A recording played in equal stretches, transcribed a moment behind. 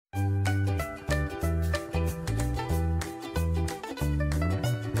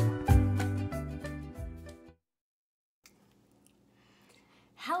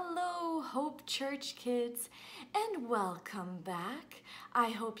Hope Church kids, and welcome back. I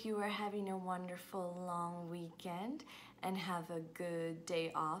hope you are having a wonderful long weekend and have a good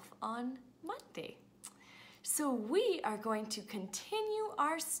day off on Monday. So we are going to continue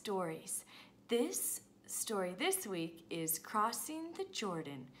our stories. This story this week is Crossing the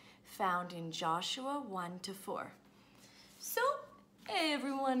Jordan, found in Joshua 1-4. So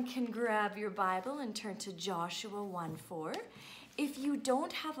everyone can grab your Bible and turn to Joshua 1:4. If you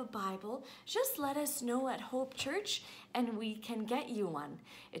don't have a Bible, just let us know at Hope Church and we can get you one.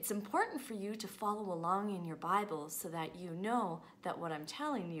 It's important for you to follow along in your Bible so that you know that what I'm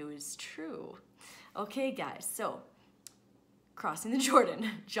telling you is true. Okay, guys, so crossing the Jordan,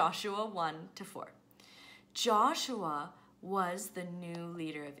 Joshua 1-4. Joshua was the new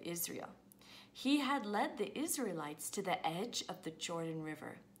leader of Israel. He had led the Israelites to the edge of the Jordan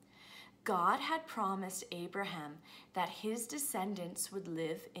River. God had promised Abraham that his descendants would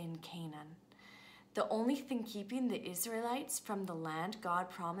live in Canaan. The only thing keeping the Israelites from the land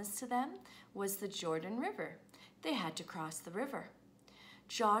God promised to them was the Jordan River. They had to cross the river.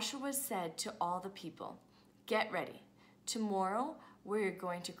 Joshua said to all the people, "Get ready. Tomorrow we're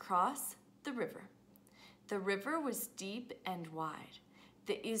going to cross the river." The river was deep and wide.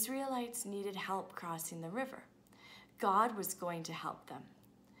 The Israelites needed help crossing the river. God was going to help them.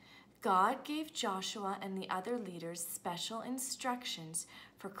 God gave Joshua and the other leaders special instructions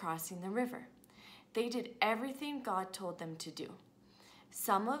for crossing the river. They did everything God told them to do.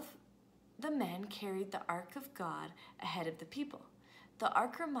 Some of the men carried the ark of God ahead of the people. The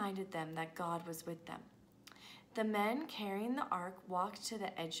ark reminded them that God was with them. The men carrying the ark walked to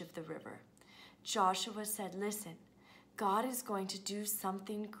the edge of the river. Joshua said, "Listen, God is going to do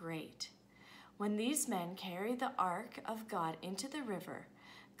something great. When these men carry the ark of God into the river,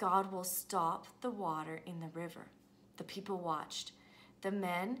 God will stop the water in the river." The people watched. The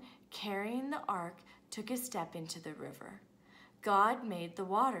men carrying the ark took a step into the river. God made the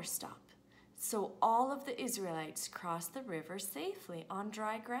water stop. So all of the Israelites crossed the river safely on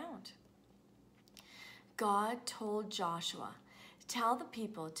dry ground. God told Joshua, "Tell the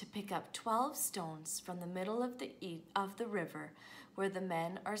people to pick up 12 stones from the middle of the river where the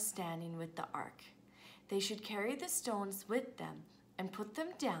men are standing with the ark. They should carry the stones with them and put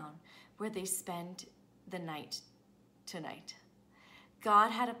them down where they spend the night tonight."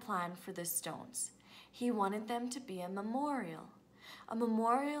 God had a plan for the stones. He wanted them to be a memorial. A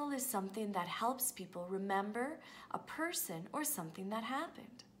memorial is something that helps people remember a person or something that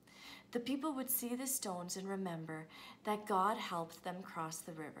happened. The people would see the stones and remember that God helped them cross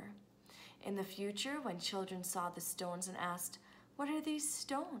the river. In the future, when children saw the stones and asked, "What are these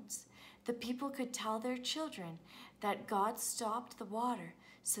stones?" the people could tell their children that God stopped the water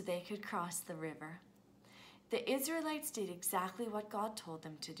so they could cross the river. The Israelites did exactly what God told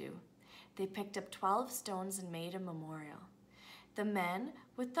them to do. They picked up 12 stones and made a memorial. The men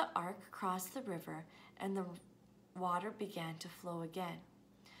with the ark crossed the river and the water began to flow again.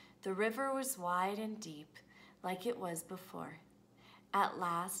 The river was wide and deep, like it was before. At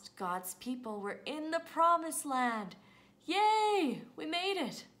last, God's people were in the promised land. Yay! We made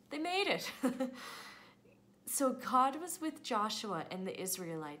it! They made it! So God was with Joshua and the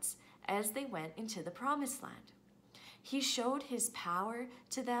Israelites as they went into the promised land. He showed his power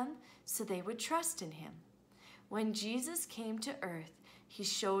to them so they would trust in him. When Jesus came to earth, he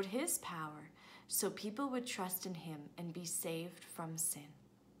showed his power so people would trust in him and be saved from sin.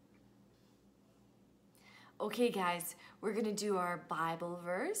 Okay, guys, we're going to do our Bible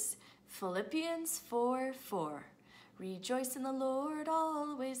verse, Philippians 4:4. "Rejoice in the Lord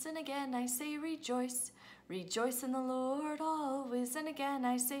always, and again I say rejoice. Rejoice in the Lord always, and again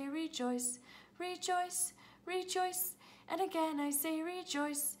I say rejoice. Rejoice, rejoice, and again I say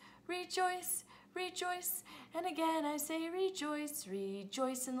rejoice. Rejoice, rejoice, and again I say rejoice.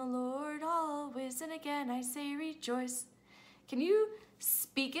 Rejoice in the Lord always, and again I say rejoice." Can you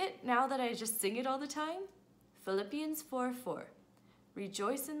speak it now that I just sing it all the time? Philippians 4:4.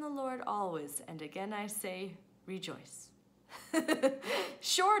 "Rejoice in the Lord always, and again I say rejoice."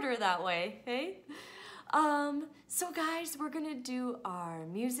 Shorter that way, hey? So guys, we're gonna do our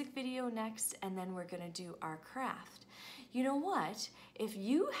music video next, and then we're gonna do our craft. You know what? If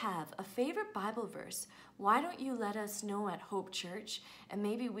you have a favorite Bible verse, why don't you let us know at Hope Church, and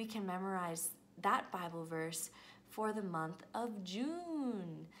maybe we can memorize that Bible verse for the month of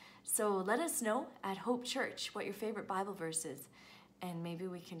June. So let us know at Hope Church what your favorite Bible verse is, and maybe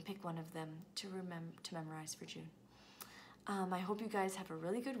we can pick one of them to memorize for June. I hope you guys have a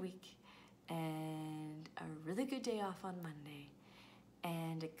really good week and a really good day off on Monday,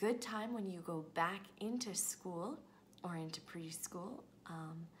 and a good time when you go back into school or into preschool.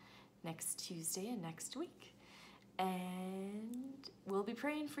 next Tuesday and next week. And we'll be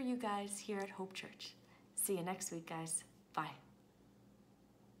praying for you guys here at Hope Church. See you next week, guys. Bye.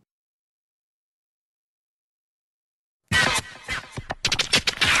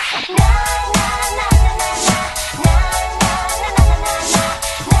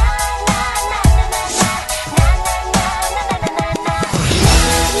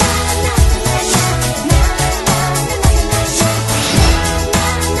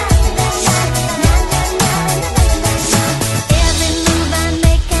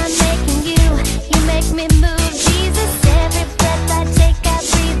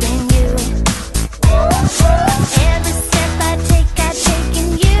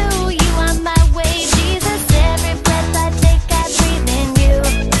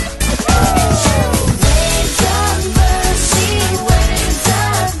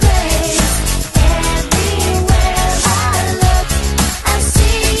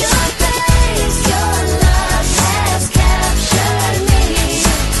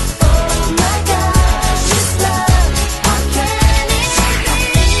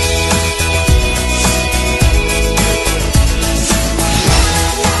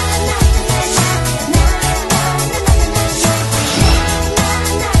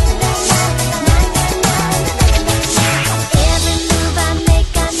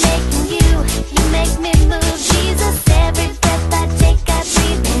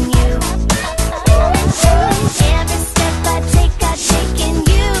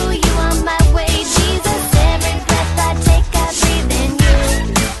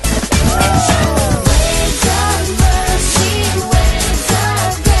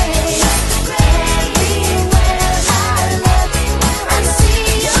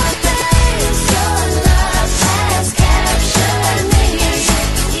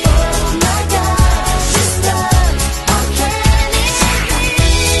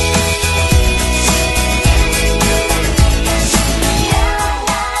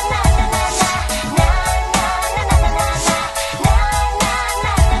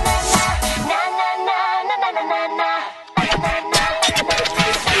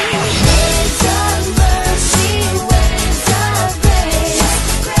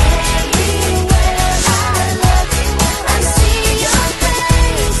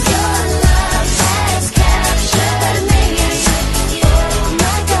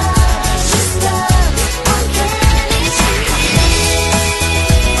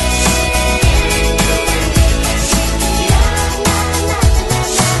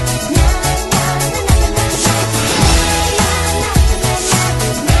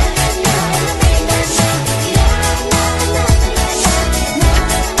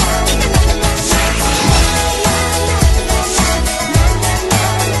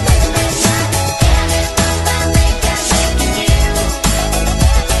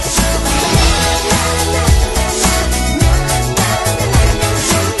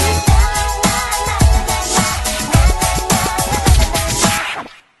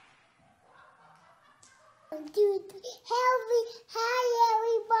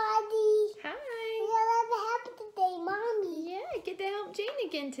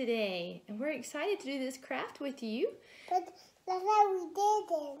 Again today, and we're excited to do this craft with you. But that's why we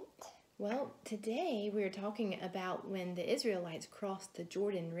didn't. Well, today we're talking about when the Israelites crossed the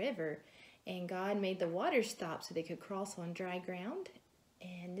Jordan River and God made the water stop so they could cross on dry ground.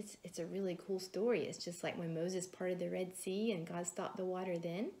 And it's a really cool story. It's just like when Moses parted the Red Sea and God stopped the water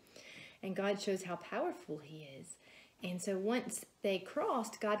then. And God shows how powerful he is. And so once they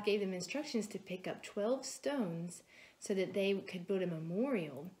crossed, God gave them instructions to pick up 12 stones so that they could build a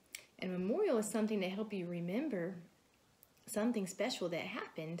memorial. And a memorial is something to help you remember something special that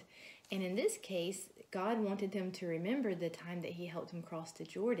happened. And in this case, God wanted them to remember the time that he helped them cross the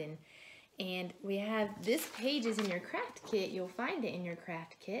Jordan. And we have, this page is in your craft kit. You'll find it in your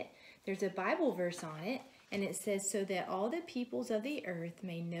craft kit. There's a Bible verse on it, and it says, "So that all the peoples of the earth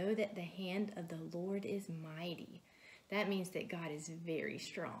may know that the hand of the Lord is mighty." That means that God is very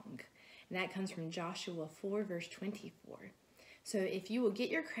strong. And that comes from Joshua 4, verse 24. So if you will get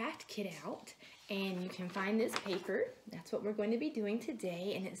your craft kit out, and you can find this paper, that's what we're going to be doing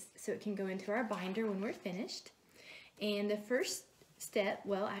today, and so it can go into our binder when we're finished. And the first step,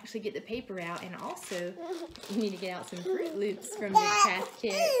 well, actually get the paper out, and also you need to get out some Fruit Loops from your craft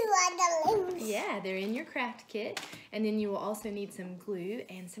kit. Yeah, they're in your craft kit. And then you will also need some glue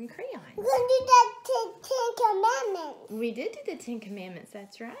and some crayons. We're going to do the Ten Commandments. We did do the 10 Commandments,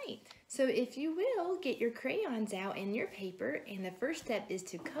 that's right. So if you will, get your crayons out and your paper, and the first step is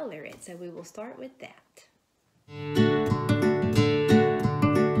to color it. So we will start with that.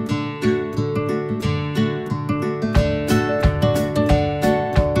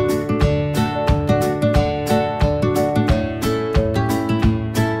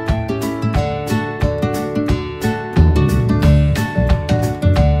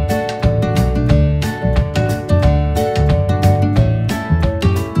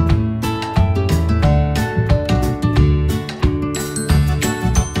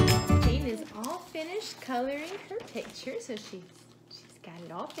 architecture, so she's got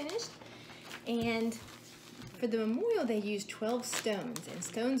it all finished. And for the memorial, they used 12 stones, and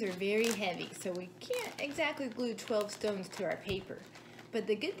stones are very heavy, so we can't exactly glue 12 stones to our paper. But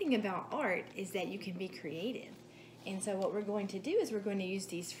the good thing about art is that you can be creative. And so what we're going to do is we're going to use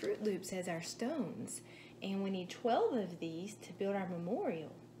these Fruit Loops as our stones. And we need 12 of these to build our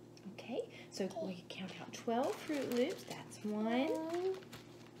memorial. Okay, so we can count out 12 Fruit Loops. That's 1,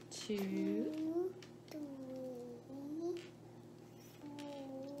 2, 3,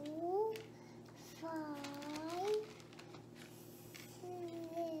 4, 5, 6.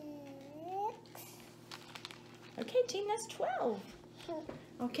 okay, team, that's 12.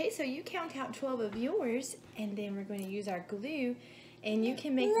 Okay, so you count out 12 of yours, and then we're going to use our glue, and you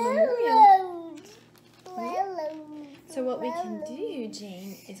can make the memorial. So what we can do,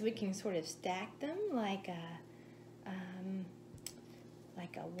 Jane, is we can sort of stack them like a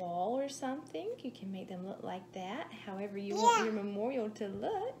wall or something. You can make them look like that, however you want your memorial to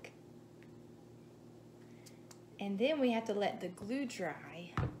look. And then we have to let the glue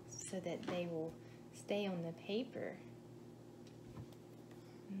dry so that they will stay on the paper.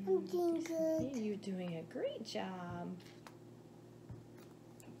 I'm doing good. You're doing a great job.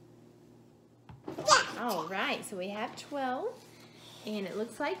 All right, so we have 12, and it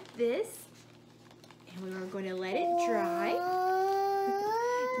looks like this. And we were going to let it dry.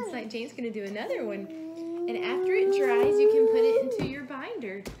 It's like Jane's going to do another one. And after it dries, you can put it into your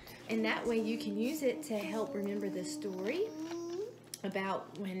binder. And that way you can use it to help remember the story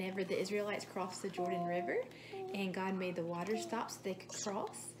about whenever the Israelites crossed the Jordan River and God made the water stop so they could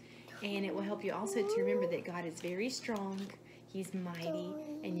cross. And it will help you also to remember that God is very strong, He's mighty,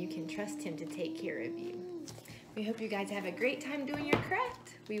 and you can trust Him to take care of you. We hope you guys have a great time doing your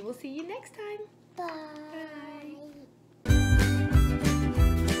craft. We will see you next time. Bye. Bye.